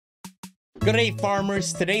Good day,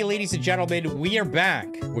 farmers. Today, ladies and gentlemen, we are back.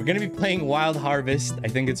 We're going to be playing Wild Harvest. I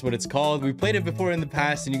think it's what it's called. We played it before in the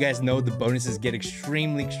past, and you guys know the bonuses get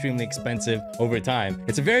extremely expensive over time.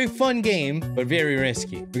 It's a very fun game, but very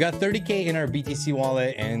risky. We got 30K in our BTC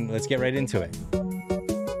wallet, and let's get right into it.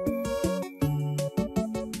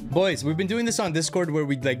 Boys, we've been doing this on Discord where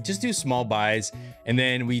we like just do small buys and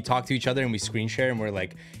then we talk to each other and we screen share and we're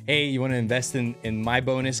like, hey, you want to invest in my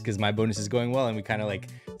bonus because my bonus is going well, and we kind of like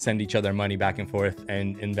send each other money back and forth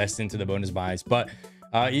and invest into the bonus buys. But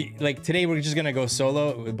like today we're just gonna go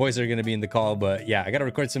solo. The boys are gonna be in the call, but yeah, I gotta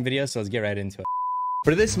record some videos, so let's get right into it.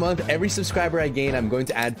 For this month, every subscriber I gain, I'm going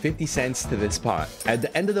to add 50 cents to this pot. At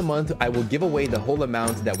the end of the month, I will give away the whole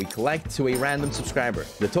amount that we collect to a random subscriber.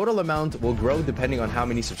 The total amount will grow depending on how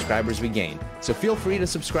many subscribers we gain. So feel free to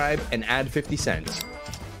subscribe and add 50 cents.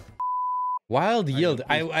 Wild Yield.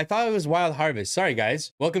 I thought it was Wild Harvest. Sorry,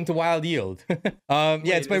 guys. Welcome to Wild Yield. Yeah,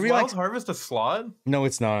 it's my real. Wild Harvest a slot? No,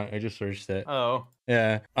 it's not. I just searched it. Oh.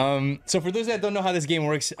 Yeah. So for those that don't know how this game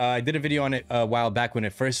works, I did a video on it a while back when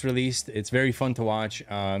it first released. It's very fun to watch.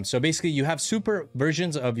 So basically, you have super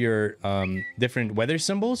versions of your different weather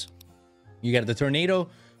symbols. You got the tornado,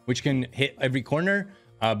 which can hit every corner,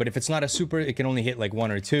 but if it's not a super, it can only hit like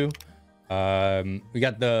one or two. We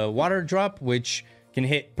got the water drop, which can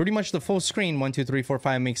hit pretty much the full screen. 1, 2, 3, 4,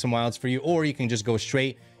 5, make some wilds for you, or you can just go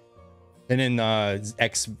straight and then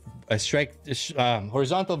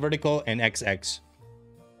horizontal, vertical, and XX.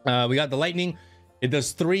 We got the lightning. It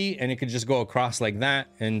does 3 and it could just go across like that.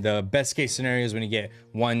 And the best case scenario is when you get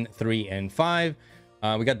 1, 3, and 5.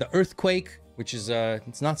 We got the earthquake, which is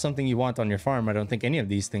it's not something you want on your farm. I don't think any of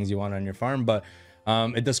these things you want on your farm, but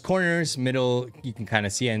it does corners, middle, you can kind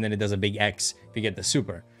of see it, and then it does a big X if you get the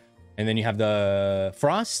super. And then you have the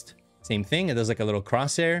frost, same thing. It does like a little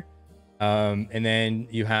crosshair. And then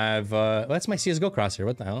you have well, that's my CSGO crosshair.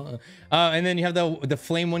 What the hell? And then you have the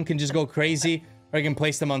flame one, can just go crazy, or you can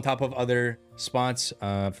place them on top of other spots.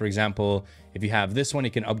 For example, if you have this one, you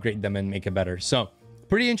can upgrade them and make it better. So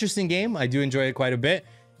pretty interesting game. I do enjoy it quite a bit.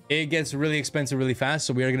 It gets really expensive really fast,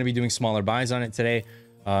 so we are going to be doing smaller buys on it today,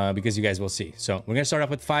 because you guys will see. So we're going to start off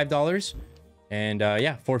with $5, and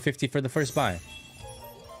yeah, $4.50 for the first buy.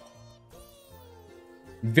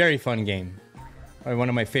 Very fun game. Probably one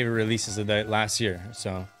of my favorite releases of the last year.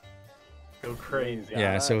 So go crazy.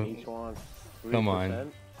 Yeah, so come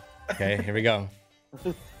on. Okay, here we go.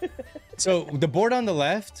 So the board on the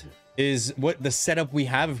left is what the setup we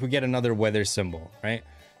have if we get another weather symbol, right?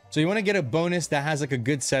 So you want to get a bonus that has like a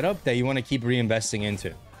good setup that you want to keep reinvesting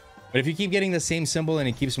into. But if you keep getting the same symbol and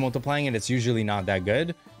it keeps multiplying it, it's usually not that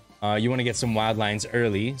good. You want to get some wild lines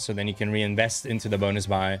early, so then you can reinvest into the bonus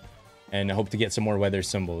buy and hope to get some more weather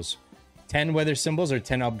symbols. 10 weather symbols or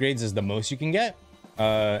 10 upgrades is the most you can get.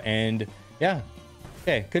 And yeah,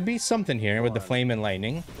 okay, could be something here with the flame and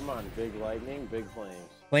lightning. Come on, big lightning, big flames.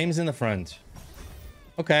 Flames in the front.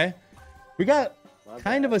 Okay, we got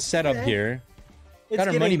kind of a setup here. Got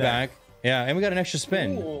our money back. Yeah, and we got an extra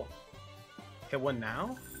spin. Ooh. Hit one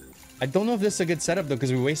now? I don't know if this is a good setup though,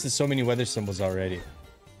 because we wasted so many weather symbols already.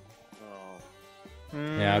 Oh.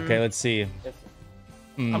 Yeah, okay, let's see.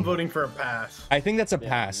 I'm voting for a pass. I think that's a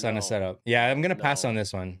pass on a setup. Yeah, I'm gonna pass on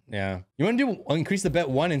this one. Yeah, you want to increase the bet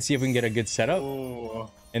 1 and see if we can get a good setup. Ooh.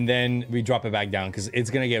 And then we drop it back down because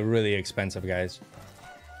it's gonna get really expensive, guys.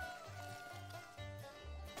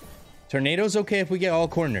 Tornado's okay if we get all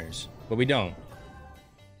corners, but we don't.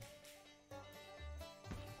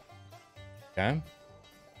 Okay,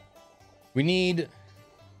 we need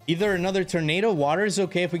either another tornado. Water's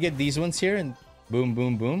okay if we get these ones here, and boom,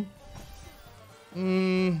 boom, boom.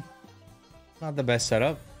 Not the best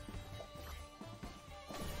setup.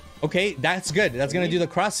 Okay, that's good. That's gonna do the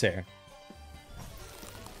crosshair.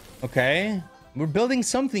 Okay, we're building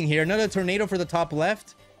something here. Another tornado for the top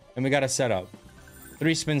left, and we got a setup.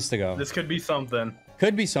 3 spins to go. This could be something.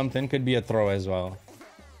 Could be something. Could be a throw as well.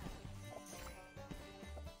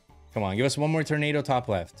 Come on, give us one more tornado top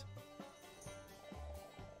left.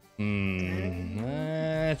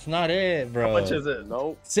 That's not it, bro. How much is it?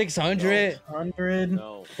 Nope. 600. 100.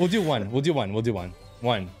 No. We'll do one. We'll do one. We'll do one.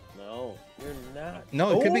 One. No. You're not.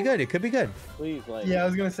 No, it could be good. It could be good. Please, like. Yeah, I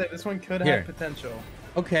was gonna say this one could Here. have potential.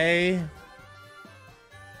 Okay.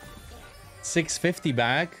 650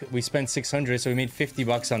 back. We spent 600, so we made 50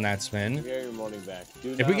 bucks on that spin. Get your money back.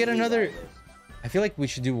 If we get another, I feel like we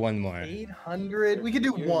should do one more. 800. We could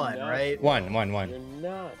do one, right? One. You're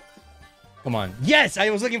not. Come on. Yes, I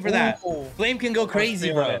was looking for that. Ooh. Flame can go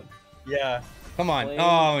crazy, bro. Yeah. Come on. Flame.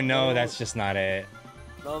 Oh no, that's just not it.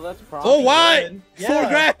 No, that's probably. Oh, what? Yeah. 4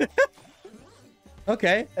 grand.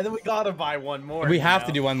 Okay. And then we gotta buy one more. We have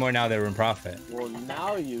to do one more now that we're in profit. Well,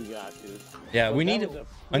 now you got to. Yeah, But we that need was a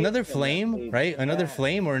another freaking flame, amazing right? Another pack.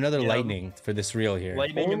 flame or another Yeah. lightning for this reel here.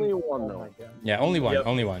 Lightning Only and... one Oh though. my god. Yeah, only one. Yep.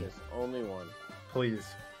 Only one. Just only one. Please.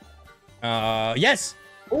 Yes.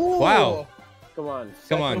 Ooh. Wow. Come on.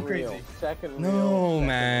 Come on. Second reel. Crazy. Second reel. No, second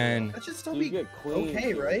man. That should still You be get queens okay,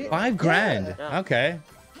 here, right? bro. $5 grand. Yeah. Okay.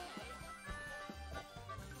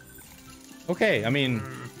 Okay. I mean,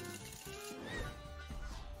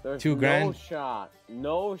 There's $2 grand. No shot.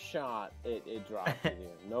 No shot. It drops it here.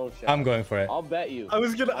 No shot. I'm going for it. I'll bet you. I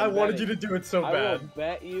wanted you to betting. do it so I will bad.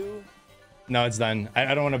 bet you. No, it's done.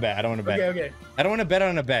 I don't want to bet. I don't want to bet. Okay. I don't want to bet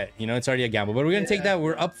on a bet. You know, it's already a gamble. But we're going to take Yeah. that.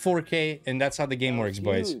 We're up 4K, and that's how the game That works, was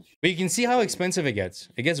boys. huge. But you can see how expensive it gets.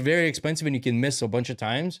 It gets very expensive, and you can miss a bunch of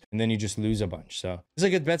times, and then you just lose a bunch. So it's a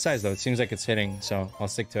good bet size, though. It seems like it's hitting, so I'll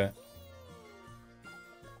stick to it.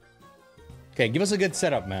 Okay, give us a good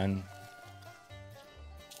setup, man.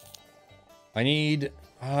 I need...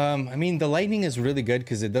 I mean, the lightning is really good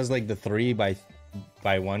because it does, like, the 3 by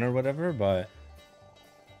 1 or whatever, but...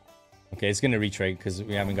 Okay, it's gonna retrade because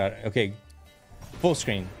we haven't got... Okay, full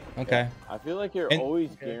screen. Okay. I feel like you're And-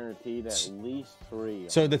 always guaranteed at least 3.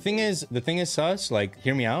 So the thing is, sus, like,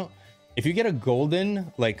 hear me out. If you get a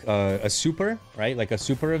golden, like, a super, right? Like a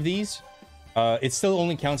super of these, it still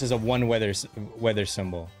only counts as a one weather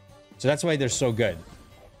symbol. So that's why they're so good.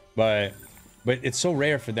 But it's so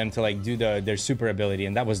rare for them to, like, do their super ability.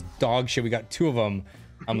 And that was dog shit. We got 2 of them.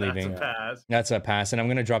 I'm leaving. That's a pass. That's a pass. And I'm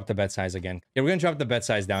going to drop the bet size again. Yeah, we're going to drop the bet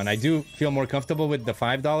size down. I do feel more comfortable with the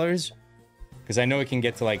 $5 because I know it can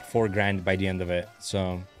get to like $4 grand by the end of it.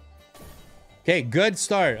 So, okay, good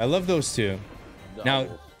start. I love those 2. Now,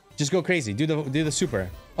 just go crazy. Do the super.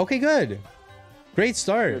 Okay, good. Great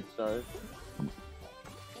start. Good start.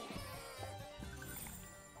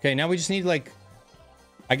 Okay, now we just need like,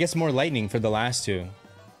 I guess more lightning for the last 2.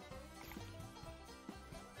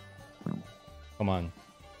 Come on.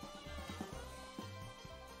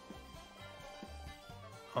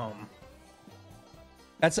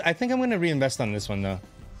 I think I'm gonna reinvest on this one though.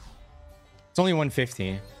 It's only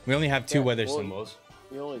 150. We only have 2 Yeah, weather well, symbols.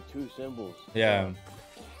 You only 2 symbols. Yeah.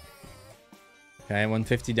 Okay,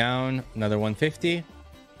 150 down, another 150.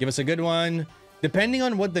 Give us a good one. Depending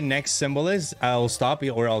on what the next symbol is, I'll stop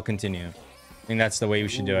or I'll continue. I think that's the way we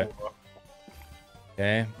should do it.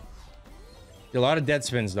 Okay. A lot of dead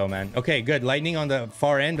spins though, man. Okay, good. Lightning on the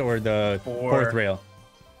far end or the 4th rail.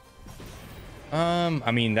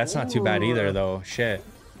 I mean, that's not too bad either though. Shit.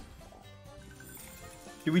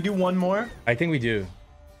 Do we do one more? I think we do.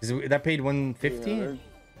 That paid 150? 300.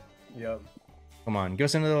 Yep. Come on, give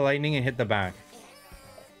us another lightning and hit the back.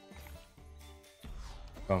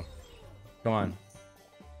 Go. Come on.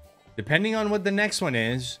 Depending on what the next one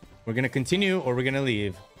is, we're gonna continue or we're gonna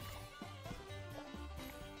leave.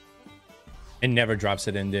 It never drops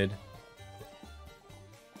it in, dude.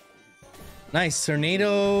 Nice.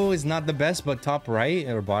 Tornado is not the best, but top right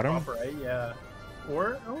or bottom. Top right, yeah.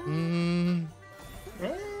 Or? Oh.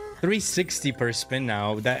 360 per spin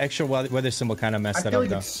now. That extra weather symbol kind of messed I that feel up like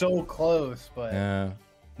though. it's so close, but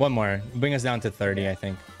One more. Bring us down to 30, I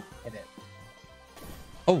think. hit it.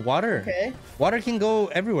 Oh, water. Okay. Water can go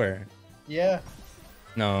everywhere. Yeah.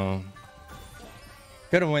 No.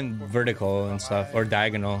 Could have went vertical and stuff or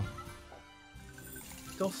diagonal.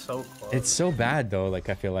 Still so close. It's so bad though. Like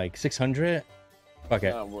I feel like 600. Fuck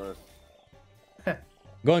it. Not worth.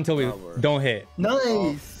 Go until we Not worth. don't hit.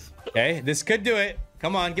 nice. Okay, this could do it.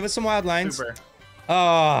 Come on, give us some wild lines. Super.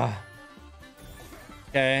 Ah.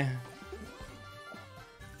 Okay.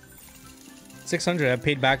 600. I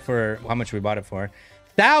paid back for how much we bought it for.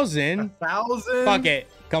 1,000. 1,000. Fuck it.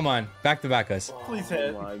 Come on, back to back us. Please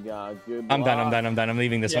hit. Oh my god, good I'm done. luck. I'm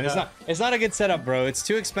leaving this one. Yeah. It's not a good setup, bro. It's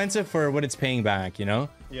too expensive for what it's paying back, you know?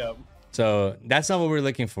 Yep. So that's not what we're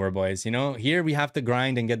looking for, boys. You know, here we have to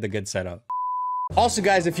grind and get the good setup. Also,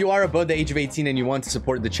 guys, if you are above the age of 18 and you want to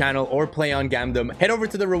support the channel or play on Gamdom, head over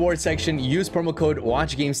to the reward section, use promo code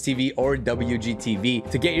WatchGamesTV or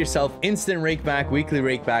WGTV to get yourself instant rakeback, weekly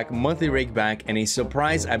rakeback, monthly rakeback, and a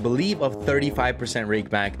surprise, I believe, of 35%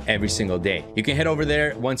 rakeback every single day. You can head over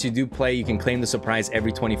there. Once you do play, you can claim the surprise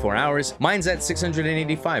every 24 hours. Mine's at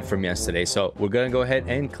 685 from yesterday, so we're gonna go ahead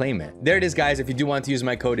and claim it. There it is, guys. If you do want to use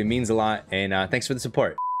my code, it means a lot, and thanks for the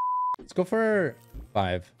support. Let's go for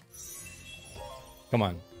 5. Come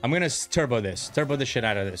on. I'm gonna turbo the shit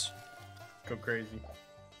out of this. Go crazy.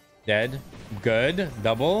 Dead. Good.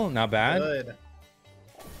 Double. Not bad. Good.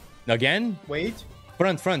 Again. Wait.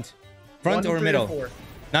 Front One, or three, middle. 4.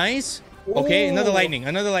 Nice. Okay, another Ooh.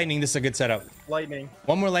 lightning. This is a good setup. Lightning.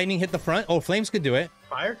 One more lightning hit the front. Oh, flames could do it.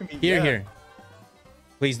 Fire can be Here.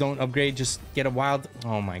 Please don't upgrade. Just get a wild.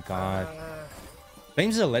 Oh my god.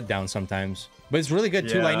 Flames is a letdown sometimes, but it's really good.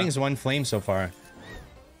 2 Yeah. lightnings, 1 flame so far.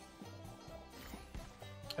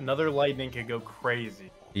 Another lightning could go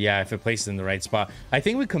crazy. Yeah, if it places in the right spot. I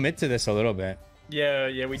think we commit to this a little bit. Yeah,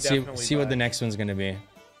 we definitely See what the buy. next one's gonna be.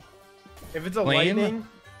 If it's a Flame? lightning,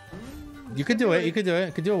 You could do it. You could do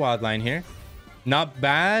it. Could do a wild line here. Not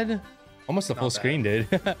bad. Almost a full bad. screen, dude.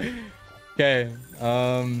 Okay.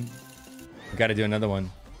 We gotta do another one.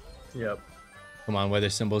 yep. Come on, weather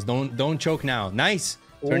symbols. Don't choke now. Nice.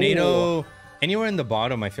 Tornado. Ooh. Anywhere in the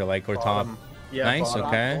bottom, I feel like, or top. Bottom. Yeah, Nice, bottom.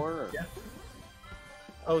 okay. Corner. Yeah.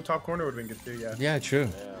 Oh, top corner would have been good too. Yeah. Yeah, true.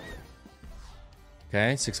 Yeah.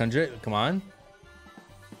 Okay, 600. Come on.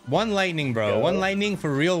 1 lightning, bro. Go. 1 lightning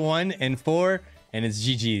for real 1 and 4, and it's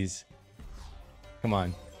GG's. Come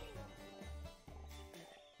on.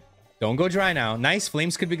 Don't go dry now. Nice.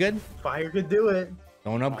 Flames could be good. Fire could do it.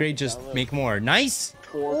 Don't upgrade. Just make more. Nice.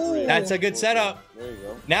 4-3. That's a good 4-3. setup. There you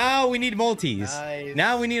go. Now we need multis. Nice.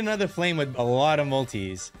 Now we need another flame with a lot of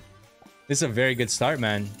multis. This is a very good start,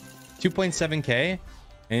 man. 2.7k,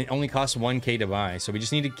 and it only costs 1k to buy. So we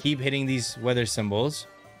just need to keep hitting these weather symbols.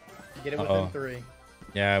 Get it Uh-oh. within 3.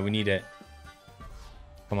 Yeah, we need it.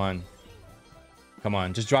 Come on. Come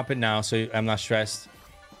on. Just drop it now so I'm not stressed.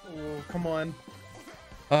 Oh, come on.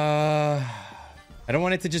 I don't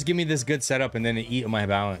want it to just give me this good setup and then it eat my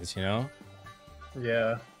balance, you know?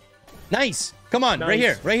 Yeah. Nice. Come on. Right Nice.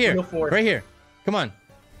 here. Right here. Go for it. Right here. Come on.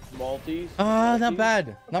 Multis. Not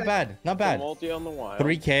bad. Not bad. Not bad. Multi on the wild.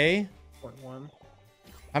 3k. 0.1.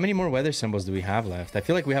 How many more weather symbols do we have left? I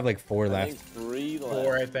feel like we have like 4 I left. think 3 left.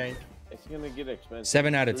 4, I think. It's gonna get expensive.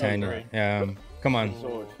 7 out of 10. 3. Yeah. Come on. It's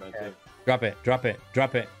so expensive. Drop it. Drop it.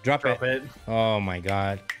 Drop it. Drop Drop it. it. Oh my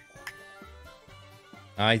god.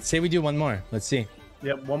 I'd say we do 1 more. Let's see.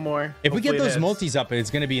 Yep, 1 more. If we get Hopefully it those hits. multis up, it's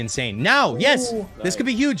going to be insane. Now, yes. Ooh. This could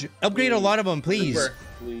be huge. Upgrade a lot of them, please. Super.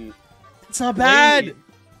 Please. It's not bad. Wait.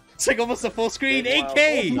 It's like almost a full screen. Big wild.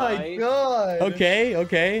 8k. Oh my Nice. god. Okay,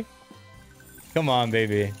 okay. Come on,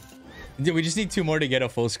 baby. We just need 2 more to get a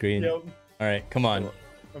full screen. Yep. All right, come on.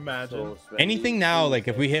 Imagine. So spendy. Anything now, like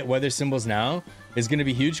if we hit weather symbols now, is going to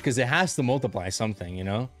be huge because it has to multiply something, you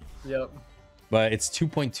know? Yep. But it's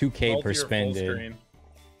 2.2k Multi per or spin, full dude. screen.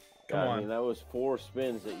 God, Come I on. mean, that was 4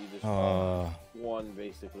 spins that you just won,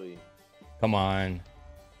 basically. Come on.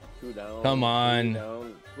 2 down. Come 3 on.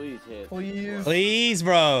 down. Please hit. Please. Please,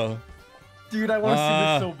 bro. Dude, I want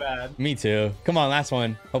to see this so bad. Me too. Come on, last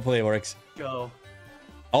one. Hopefully it works. Go.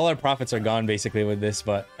 All our profits are gone basically with this,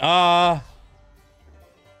 but I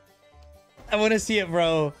want to see it,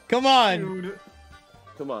 bro. Come on. Dude.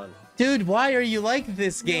 Come on. Dude, why are you like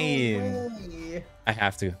this game? No way. I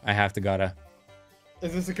have to gotta.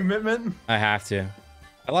 Is this a commitment? I have to.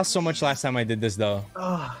 I lost so much last time I did this though.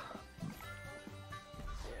 Ah,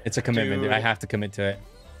 It's a commitment, dude. Dude. I have to commit to it.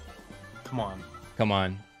 come on. Come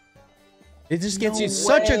on. It just gets No you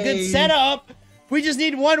such a good way. setup. We just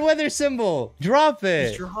need 1 weather symbol. Drop it.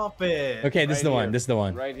 Just drop it. Okay, this is Right the one. here. This is the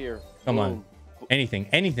one. Right here. Come on. Boom. Anything.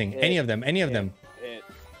 Any of them. Any of them. Hit.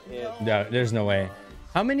 No, there's no way.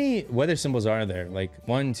 How many weather symbols are there? Like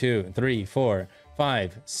 1, 2, 3, 4,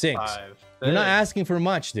 5, 6. 5. We're not asking for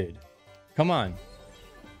much, dude. Come on.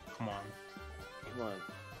 Come on. Come on.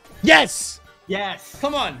 Yes! Yes.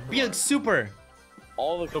 Come on. Be a super.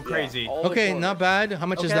 All the Go crazy. all the Okay, corners. not bad. How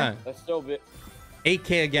much is Okay. that? That's still bit.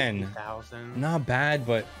 8k again. 1,000. Not bad,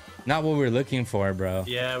 but not what we're looking for, bro.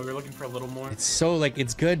 Yeah, we were looking for a little more. It's so, like,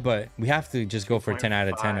 it's good, but we have to just go for 10 out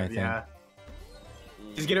of 10, I 0.5, think. Yeah.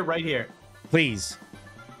 Just get it right here. Please.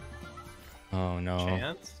 Oh, no.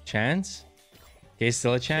 Chance. Chance? Okay,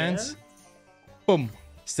 still a chance? Boom.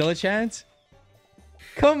 Still a chance?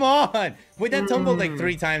 Come on. Wait, that tumbled like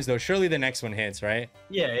 3 times, though. Surely the next one hits, right?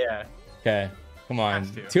 Yeah, yeah. Okay. Come on.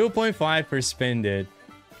 Has to. 2.5 per spin, dude.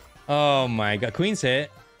 Oh, my God. Queen's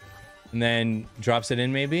hit. And then drops it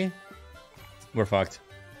in, maybe? We're fucked.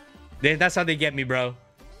 That's how they get me, bro.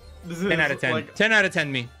 This 10 is out of 10. like- 10 out of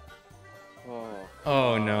 10 me. Oh.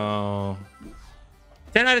 Oh, no.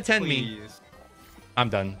 10 out of 10 me. Please. I'm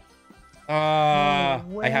done. No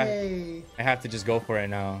I have way. I have to just go for it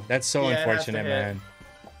now. That's so Yeah, it has to unfortunate, hit. man.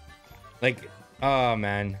 Like, oh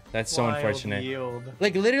man, that's so Wild unfortunate. Yield.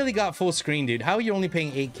 Like, literally got full screen, dude. How are you only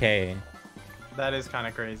paying 8k? That is kind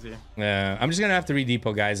of crazy. Yeah, I'm just gonna have to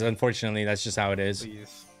redepot, guys. Unfortunately, that's just how it is.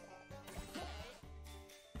 Please.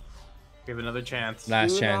 Give another chance.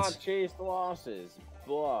 Last Do chance. not chase the losses,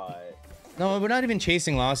 but No, we're not even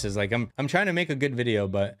chasing losses. Like, I'm trying to make a good video,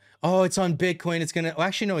 but oh, it's on Bitcoin. It's gonna. Well,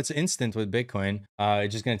 actually, no, it's instant with Bitcoin.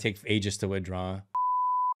 It's just gonna take ages to withdraw.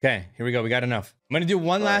 Okay, here we go. We got enough. I'm gonna do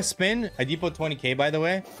one last spin. I depot 20k, by the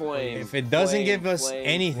way. Flame. If it doesn't flame, give us flame,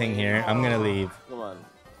 anything flame. here, I'm gonna leave. Come on,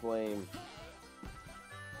 flame.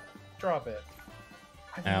 Drop it.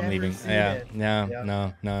 I've I'm never leaving. seen Yeah, it. no,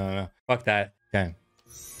 Yeah. no. Fuck that. Okay,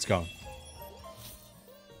 let's go.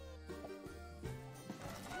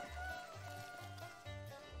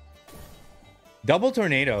 Double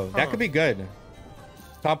tornado. That could be good.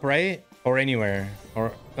 Top right or anywhere.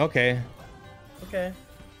 Or okay. Okay.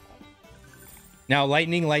 Now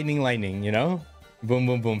lightning, you know? Boom,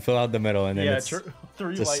 boom, boom. Fill out the middle and then Yeah, it's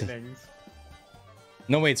 3 just- lightnings.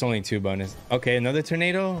 No, wait, it's only 2 bonus. Okay, another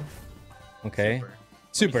tornado. Okay. Super.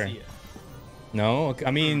 Super. Let me see it. No, okay,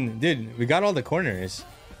 I mean, dude, we got all the corners.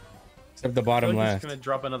 Except the I feel bottom like it's left. gonna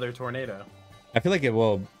drop another tornado. I feel like it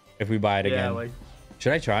will if we buy it Yeah, again. like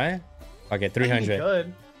Should I try? Okay, 300.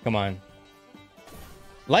 good. Come on.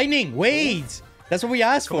 Lightning, wait! That's what we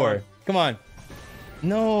asked for. Come on.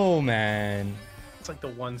 No, man. It's like the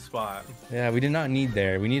one spot. Yeah, we did not need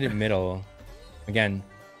there. We needed middle. Again.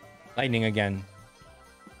 Lightning again.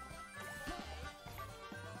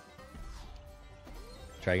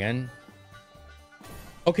 Try again.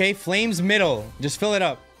 Okay, flames middle. Just fill it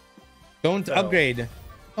up. Don't upgrade.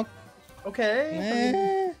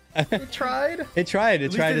 Okay. It tried. It tried.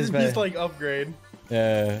 It At tried least its it best. just like upgrade.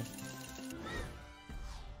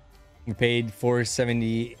 We paid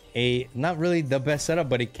 478. Not really the best setup,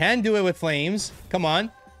 but it can do it with flames. Come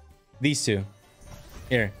on. These two.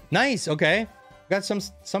 Here. Nice. Okay. Got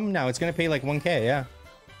some now. It's gonna pay like 1k. Yeah.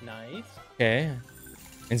 Nice. Okay.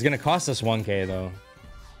 It's gonna cost us 1k though.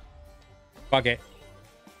 Fuck it.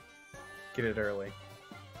 Get it early.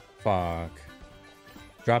 Fuck.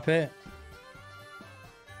 Drop it.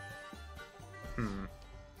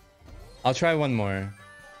 I'll try one more.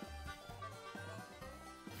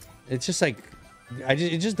 It's just like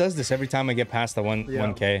it just does this every time I get past the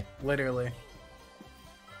 1k. Literally.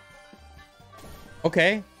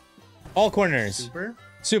 Okay. All corners. Super.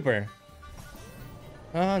 Super.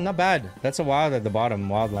 Not bad. That's a wild at the bottom.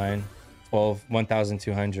 Wild line.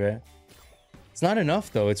 1,200. It's not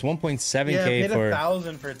enough though. It's 1.7k Yeah, paid for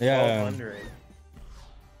 1,000 for Yeah. 1,200.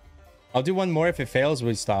 I'll do one more. If it fails,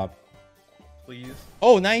 we stop. Please.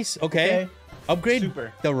 Oh, nice. Okay. Okay. Upgrade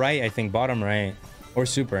Super. the right, I think. Bottom right. Or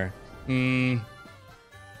super. 2.9.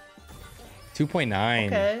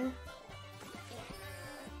 Okay.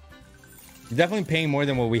 You're definitely paying more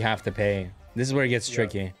than what we have to pay. This is where it gets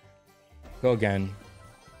tricky. Go again.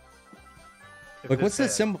 Look, what's the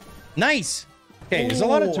symbol? Nice. Okay, there's a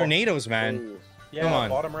lot of Ooh. tornadoes, man. Yeah, Come on.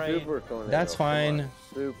 bottom right. Super tornado. That's come on. fine.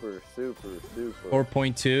 Super.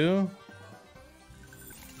 4.2.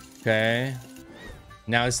 Okay.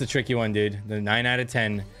 Now it's the tricky one, dude. The 9 out of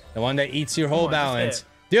 10. The one that eats your whole on, just balance. hit.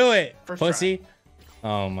 Do it, First pussy.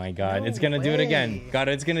 Oh my god. No it's gonna do it again. way. God,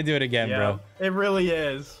 it's gonna do it again, Yeah, bro. it really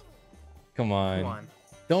is. Come on. Come on.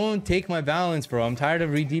 Don't take my balance, bro. I'm tired of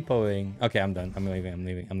redepoting. Okay, I'm done. I'm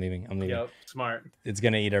leaving. Yep. Smart. It's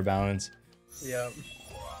gonna eat our balance. Yep.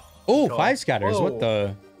 Oh, Go. 5 scatters. Whoa. What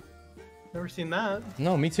the? Never seen that.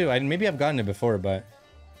 No, me too. Maybe I've gotten it before, but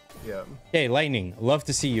Yep. hey, lightning. Love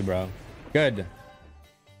to see you, bro. Good.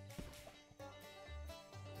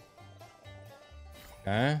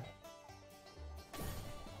 Okay.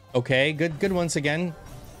 Okay, good once again.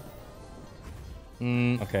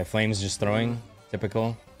 Okay, flames just throwing.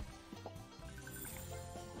 Typical.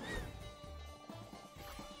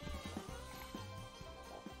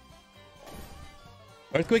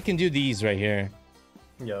 Earthquake can do these right here.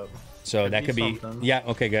 Yep. So Could that be could be something. yeah,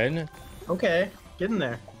 okay, good. Okay. Get in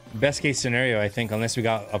there. Best case scenario, I think, unless we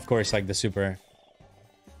got, of course, like the super.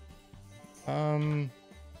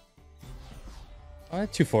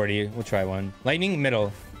 240. We'll try one. Lightning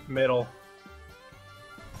middle. Middle.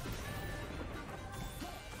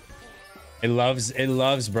 It loves,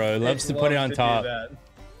 bro. It loves to put it on loves to do top that.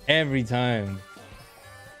 every time.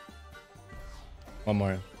 One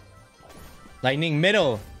more. Lightning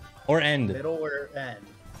middle or end. Middle or end.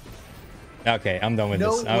 Okay, I'm done with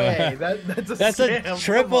No this. way. That's a That's scam. a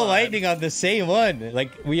triple Come on. lightning on the same one.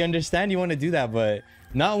 Like, we understand you want to do that, but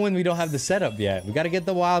not when we don't have the setup yet. We got to get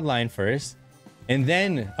the wild line first and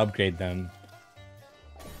then upgrade them.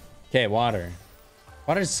 Okay, water.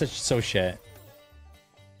 Water is so shit.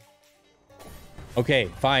 Okay,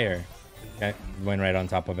 fire. Okay, went right on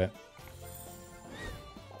top of it.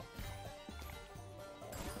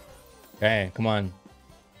 Okay, come on.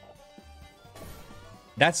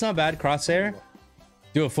 That's not bad, crosshair.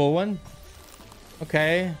 Do a full one.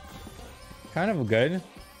 Okay. Kind of good.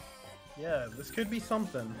 Yeah, this could be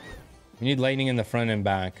something. We need lightning in the front and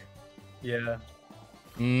back. Yeah.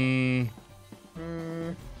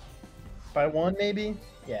 By one, maybe?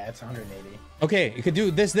 Yeah, it's 180. Okay, you could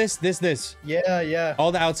do this. Yeah, yeah.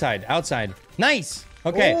 All the outside. Nice.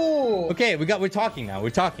 Okay. Ooh. Okay, we're talking now. We're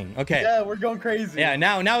talking. Okay. Yeah, we're going crazy. Yeah,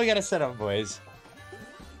 now we gotta set up, boys.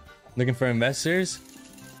 Looking for investors.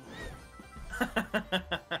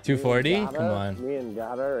 240. Come on. Me and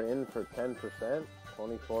Gata are in for 10%.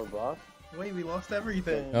 24 bucks. Wait, we lost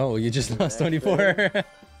everything. Oh, you just lost 24.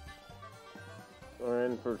 We're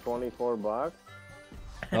in for 24 bucks.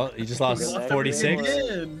 Oh, you just lost We lost 46.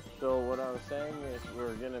 everything. So what I'm saying is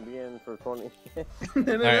we're gonna be in for 20. No,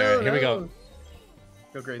 All right, here we go.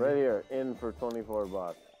 Go crazy. Right here, in for 24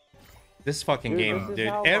 bucks. This fucking Dude, game, this is dude.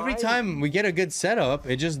 how Every I- time we get a good setup,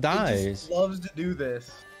 it just It dies. just loves to do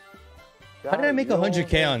this. How did I make You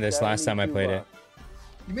 100K owe on this last time I 72 played it?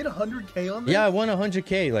 bucks. You made 100K on this? Yeah, I won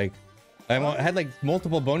 100K. Like, I had like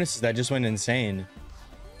multiple bonuses that just went insane.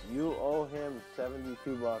 You owe him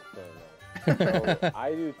 72 bucks right now. So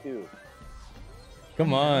I do too.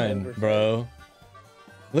 Come on, 100%. bro.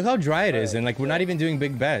 Look how dry it is, Alright, and like we're not even doing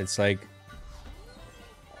big bets. Like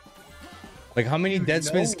how many Dude, dead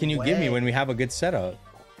spins no can you give me way. when we have a good setup?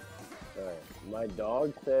 Alright, my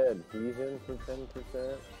dog said he's in for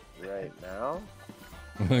 10% right now.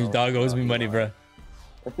 Your dog owes me money, bro.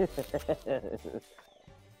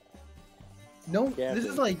 No, Yeah, this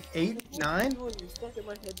dude. is like 8, 9? You're stuck in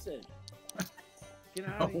my headset. Get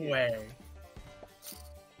out No of here. way.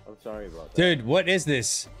 I'm sorry about that. Dude, what is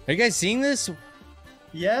this? Are you guys seeing this?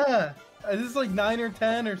 Yeah. This is like 9 or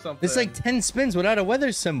 10 or something. It's like 10 spins without a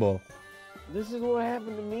weather symbol. This is what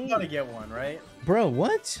happened to me. You gotta get one, right? Bro,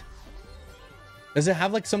 what? Does it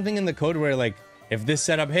have like something in the code where like, if this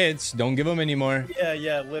setup hits, don't give them anymore? Yeah,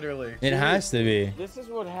 yeah, literally. It has to be. This is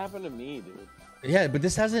what happened to me, dude. Yeah, but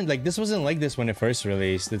this hasn't, like, this wasn't like this when it first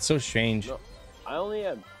released. It's so strange. No, I only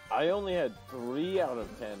had 3 out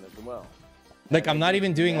of 10 as well. Like, I'm not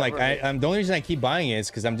even doing like, Never hit. I'm the only reason I keep buying it is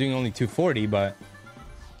because I'm doing only 240, but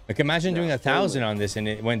like, imagine doing 1,000 on this and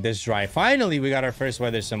it went this dry. Finally, we got our first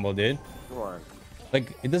weather symbol, dude. Come on.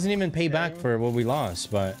 Like, it doesn't even pay back for what we lost,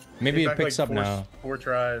 but maybe Take it back, picks like, up now. 4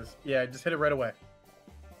 tries. Yeah, just hit it right away.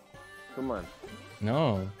 Come on.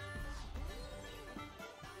 No.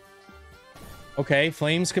 Okay,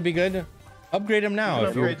 flames could be good. Upgrade them now.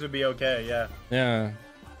 If you, Upgrades would be okay, yeah. yeah,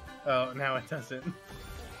 Oh, now it doesn't.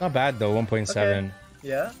 not bad though. 1.7. Okay.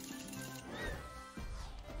 Yeah?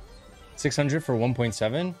 600 for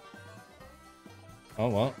 1.7. Oh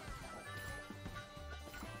well.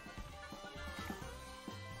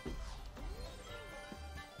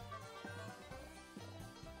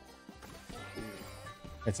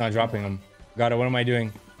 It's not dropping them. Got it. What am I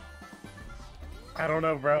doing? I don't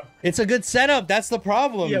know, bro. It's a good setup. That's the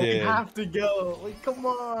problem, Yeah, we dude. have to go. Like, come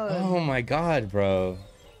on. Oh my god, bro.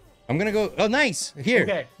 I'm gonna go. Oh, nice. Here.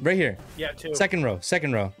 Okay. Right here. Yeah, 2. Second row.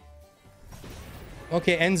 Second row.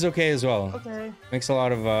 Okay, ends okay as well. Okay. Makes a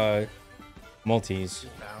lot of multis.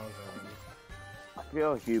 2,000. I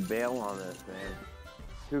feel like you bail on this,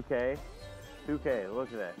 man. 2K. 2K.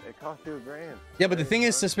 Look at that. It cost you $1,000. Yeah, but the thing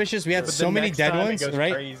is suspicious. We had But so the many next dead time it ones, goes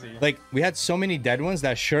right? crazy. Like we had so many dead ones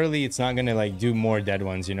that surely it's not gonna like do more dead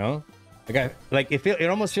ones, you know? Like it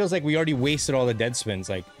almost feels like we already wasted all the dead spins.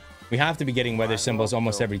 Like we have to be getting weather symbols hope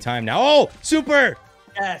almost so. every time now. Oh, super!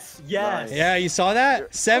 Yes, yes. Nice. Yeah, you saw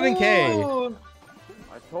that? 7K. Ooh.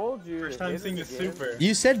 I told you. First to time hit seeing it the again. super.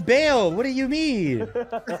 You said bail. What do you mean?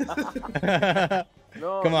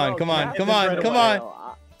 No, Come on, no, come on, Cat come is on, right come away. on.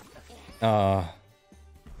 No,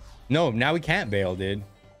 No, now we can't bail, dude.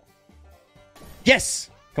 Yes!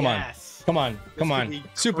 Come Yes. on. Come on. Come could on. be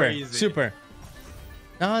Super. crazy. Super.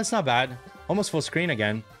 No, it's not bad. Almost full screen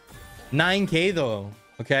again. 9K though.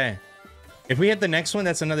 Okay. If we hit the next one,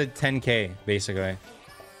 that's another 10K, basically.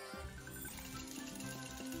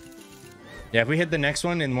 Yeah, if we hit the next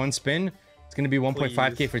one in one spin, it's going to be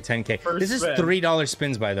 1.5K Please. for 10K. First This is spin. $3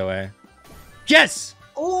 spins, by the way. Yes!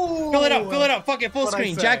 Ooh. Fill it up, fill it up. Fuck it, full What'd I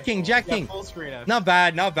screen. say? Jack King, Jack Yeah, King. full screen. Not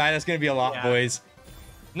bad, not bad. That's going to be a lot, Yeah. boys.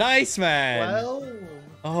 Nice, man. Well,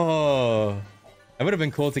 Oh, that would have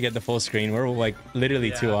been cool to get the full screen. We're like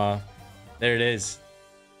literally 2 Yeah. off. There it is.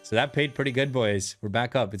 So that paid pretty good, boys. We're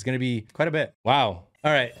back up. It's going to be quite a bit. Wow.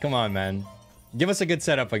 All right. Come on, man. Give us a good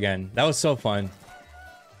setup again. That was so fun.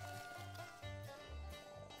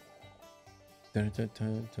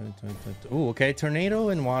 Ooh, okay. Tornado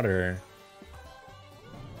and water.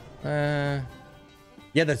 Yeah,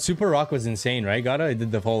 that super rock was insane, right? Gata, I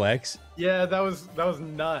did the full X. yeah, that was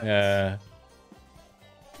nuts.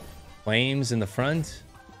 Flames in the front.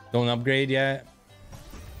 Don't upgrade yet.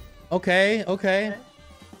 Okay, okay.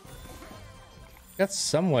 Got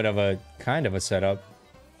somewhat of a kind of a setup.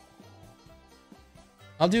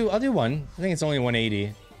 I'll do one. I think it's only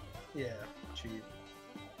 180. Yeah, cheap.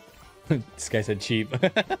 This guy said cheap.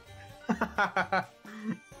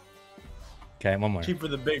 Okay, one more. Cheap for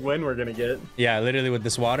the big win we're gonna get. Yeah, literally with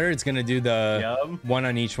this water, it's gonna do the Yum. one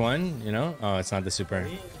on each one, you know? Oh, it's not the super.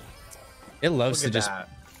 It loves to Look at just... that.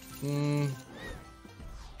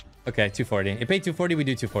 Okay, 240. It paid 240, we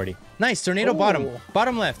do 240. Nice, tornado Ooh. bottom.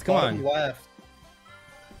 Bottom left, come Bottom on. left.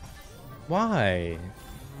 Why?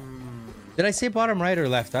 Did I say bottom right or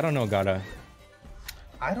left? I don't know, Gata.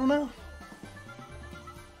 I don't know.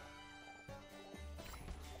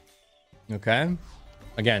 Okay.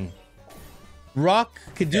 Again. Rock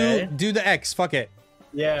could do the X. Fuck it.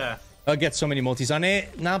 Yeah. I'll get so many multis on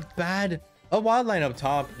it. Not bad. A wild line up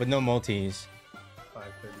top, but no multis.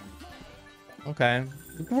 530. Okay.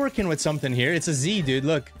 We're working with something here. It's a Z, dude.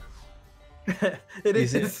 Look. It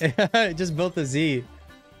is. It just built the Z.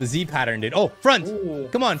 The Z pattern, dude. Oh, front. Ooh,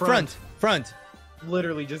 Come on, front. Front.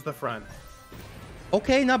 Literally just the front.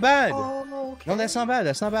 Okay, not bad. Oh, okay. No, that's not bad.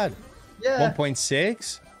 That's not bad. Yeah.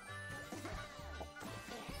 1.6.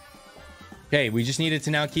 Okay, we just needed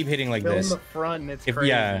to now keep hitting like Fill in this. the front and it's If, crazy.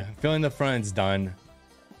 yeah, filling the front's done.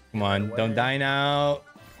 Come on, away. don't die now.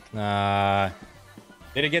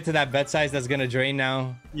 Did it get to that bet size that's gonna drain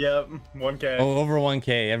now? Yep. 1K. Oh, over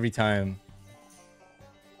 1K every time.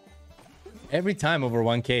 Every time over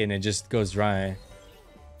 1K and it just goes dry.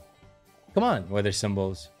 Come on, weather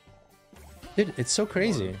symbols. Dude, it's so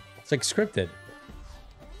crazy. It's like scripted.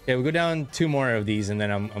 Okay, we'll go down 2 more of these and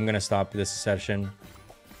then I'm gonna stop this session.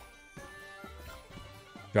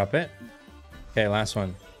 Drop it. Okay, last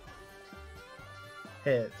one.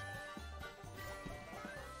 Hit.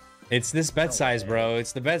 It's this bet size, bro.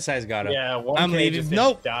 It's the bet size, Gata. Yeah, 1K I'm leaving. just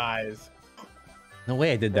Nope. dies. No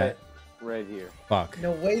way I did that. Right here. Fuck.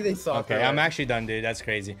 No way they saw Okay, that. I'm actually done, dude. That's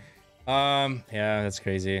crazy. Yeah, that's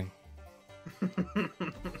crazy.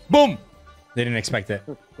 Boom! They didn't expect it.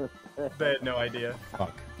 They had no idea.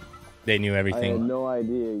 Fuck. They knew I had everything. no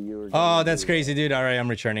idea you were. Oh, gonna that's do crazy, dude. All right, I'm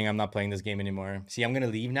returning. I'm not playing this game anymore. See, I'm gonna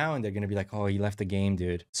leave now, and they're gonna be like, "Oh, you left the game,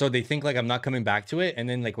 dude." So they think like I'm not coming back to it, and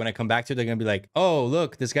then like when I come back to it, they're gonna be like, "Oh,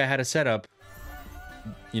 look, this guy had a setup."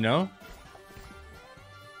 You know?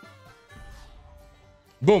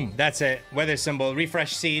 Boom. That's it. Weather symbol.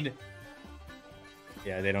 Refresh seed.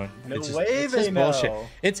 Yeah, they don't. No it's way it's they just bullshit. know.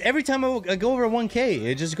 It's every time I go over 1K,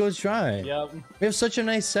 it just goes dry. Yep. We have such a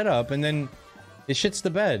nice setup, and then it shits the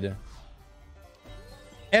bed.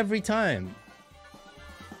 Every time.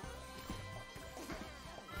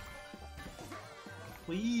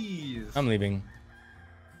 Please. I'm leaving.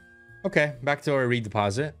 Okay, back to our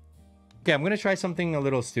redeposit. Okay, I'm gonna try something a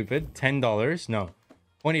little stupid. $10. No,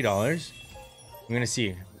 $20. I'm gonna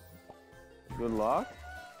see. Good luck.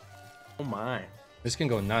 Oh my. This can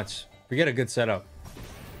go nuts. We get a good setup.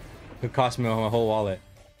 Could cost me a whole wallet.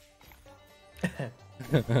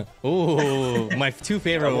 Ooh, my 2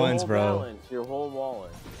 favorite Your ones, whole bro. balance, your whole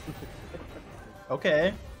wallet.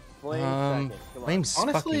 Okay. Flame second. Come on. Flame's fucking-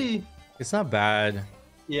 Honestly, it's not bad.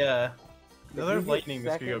 yeah. If Another you get lightning,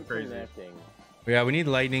 this could go second crazy. connecting, Yeah, we need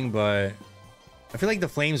lightning, but I feel like the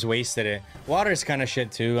flames wasted it. Water's kind of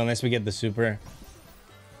shit too, unless we get the super.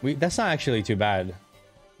 That's not actually too bad.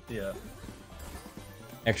 Yeah.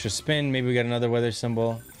 Extra spin, maybe we get another weather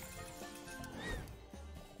symbol.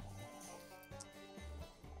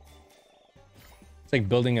 It's like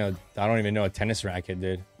building a, I don't even know, a tennis racket,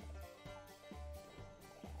 dude.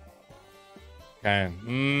 Okay.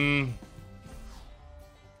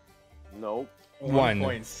 nope. 1.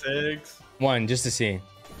 1.6. 1, just to see.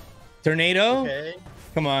 Tornado? Okay.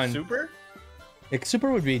 Come on. Super?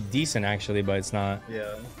 Super would be decent, actually, but it's not.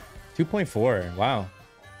 Yeah. 2.4. Wow.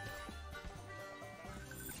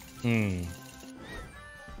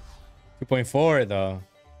 2.4 though.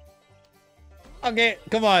 Okay,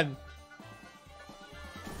 come on.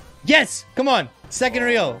 Yes, come on. Second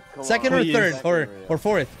reel. come Second on. or Please. third Second or reel.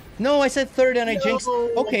 fourth. No, I said third and I jinxed.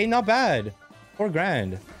 No. Okay, not bad.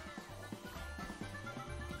 $4,000.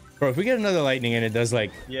 Bro, if we get another lightning and it does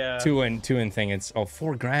like Yeah. 2 and thing, it's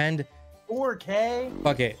 $4,000. 4K?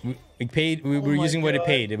 Fuck it. We paid. We're my using what it God.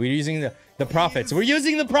 paid. We're using the profits. We're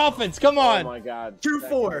using the profits. Come Oh on. my god. True Second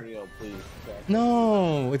 4. reel, please. Second.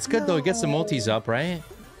 No, it's good though. It gets the multis up, right?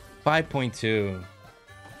 5.2.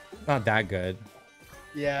 Not that good.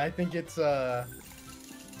 Yeah, I think it's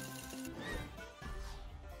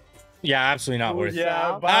Yeah, absolutely not worth.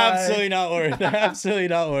 yeah, bye. Absolutely not worth. Absolutely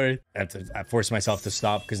not worth. I forced myself to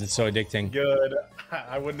stop because it's so addicting. good.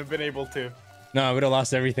 I wouldn't have been able to. No, I would have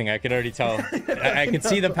lost everything. I could already tell. I could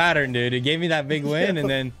see the pattern, dude. It gave me that big win, and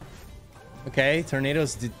then okay,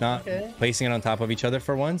 tornadoes did not placing it on top of each other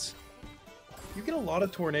for once. You get a lot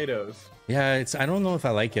of tornadoes. Yeah, it's. I don't know if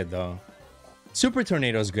I like it though. Super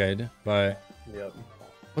Tornado's good, but Yep.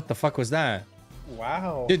 what the fuck was that?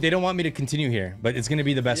 Wow. Dude, they don't want me to continue here, but it's gonna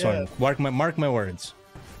be the best Yeah. one. Mark my words.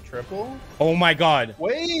 Triple? Oh my god.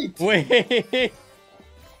 Wait. Wait.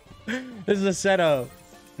 This is a setup.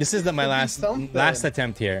 This is my Could be last something.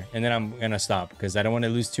 attempt here, and then I'm gonna stop because I don't want to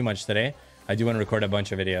lose too much today. I do want to record a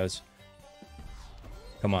bunch of videos.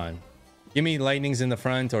 Come on. Give me lightnings in the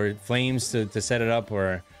front or flames to set it up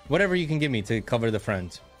or whatever you can give me to cover the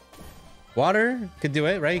front. Water could do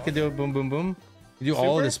it, right? You could do it boom, boom, boom. You do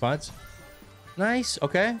all of the spots. Nice.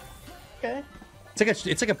 Okay. Okay.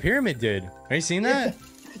 It's like a pyramid, dude. Are you seeing that?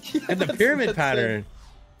 Yeah, And the pyramid pattern.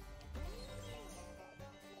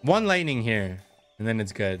 One lightning here, and then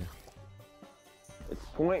it's good. It's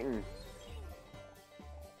pointing.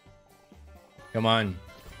 Come on.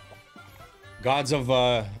 Gods of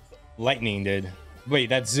lightning, dude. Wait,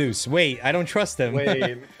 that's Zeus. Wait, I don't trust him.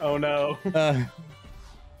 Wait. Oh no.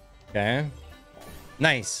 Okay.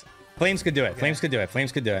 Nice. Flames could do it. Flames could do it.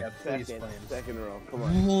 Flames could do it. Yeah, please, Second, flames. second row. Come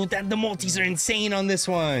on. Ooh, the multis are insane on this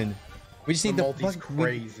one. We just need the multi's fuck-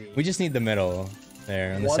 crazy. We just need the middle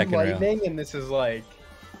there on the One second row. lightning, and this is like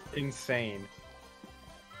insane.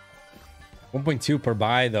 1.2 per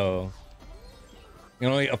buy though. You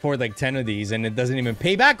can only afford like 10 of these, and it doesn't even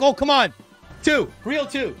pay back. Oh, come on. Real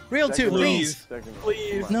two, Second row. please. Second row.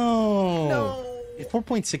 Please. Come on. No.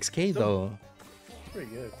 4.6k though.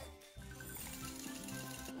 Pretty good.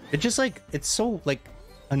 It's just like it's so like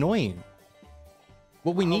annoying.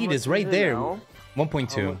 What we How need much is right it there. now?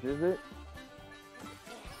 1.2. How much is it?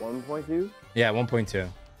 1.2? Yeah, 1.2.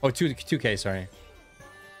 Oh, 2k, sorry.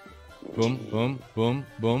 Boom, boom, boom,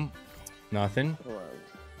 boom. Nothing. Come on.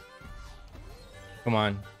 Come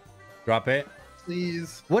on. Drop it.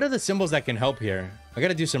 Please. What are the symbols that can help here? I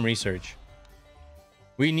gotta do some research.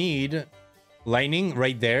 We need lightning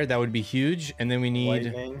right there. That would be huge. And then we need,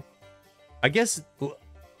 Lightning. I guess,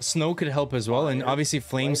 snow could help as well. And Fire. obviously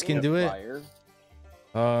flames Lightning can do and it.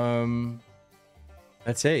 fire.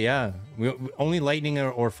 That's it. Yeah. Only lightning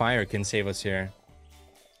or fire can save us here.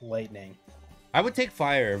 Lightning. I would take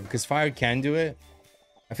fire because fire can do it.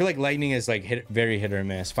 I feel like lightning is like very hit or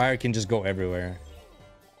miss. Fire can just go everywhere.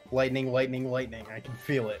 Lightning, lightning, lightning. I can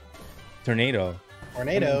feel it. Tornado.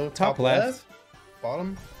 Tornado. Top left.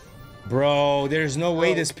 Bottom. Bro, there's no way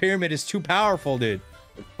Bro. this pyramid is too powerful, dude.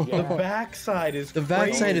 The Yeah. backside is The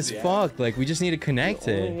backside is Yeah. fucked. Like, we just need to connect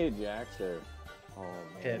You only it. hit jacks there. Oh,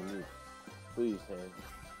 man. Hit. Please hit.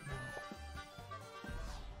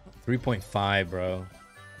 3.5, bro.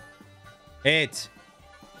 Hit.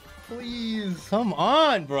 Please. Come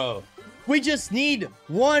on, bro. We just need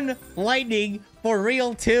one lightning for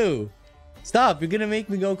real too. Stop. You're going to make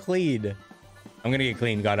me go clean. I'm going to get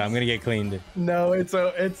clean, God. I'm going to get cleaned. No, it's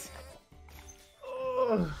Ugh.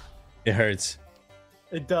 It hurts.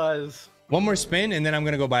 It does. One more spin, and then I'm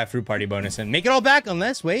going to go buy a fruit party bonus and make it all back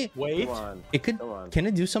unless, wait. Wait. Come on. It could. Come on. Can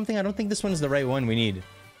it do something? I don't think this one's the right one we need.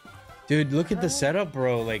 Dude, look at the setup,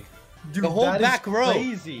 bro. Like, Dude, the whole that is back row.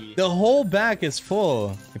 crazy. The whole back is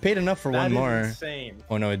full. I paid enough for That one is more. insane.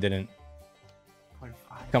 Oh, no, it didn't. 0.5.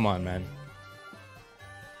 Come on, man.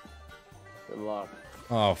 Good luck.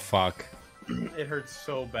 Oh, fuck. It hurts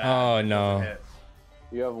so bad. Oh, It doesn't no. hit.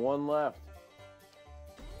 You have one left.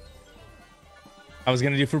 I was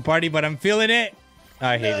going to do fruit party, but I'm feeling it.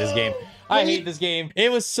 I hate this game. I hate this game.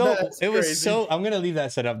 It was so, That's crazy. I'm going to leave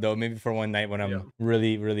that set up though. Maybe for one night when I'm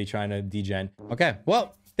really, really trying to degen. Okay.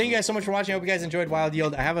 Well, thank you guys so much for watching. I hope you guys enjoyed Wild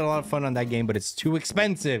Yield. I have a lot of fun on that game, but it's too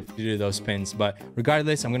expensive to do those spins. But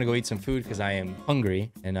regardless, I'm going to go eat some food because I am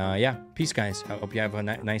hungry. And yeah, peace guys. I hope you have a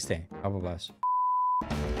nice day. God bless.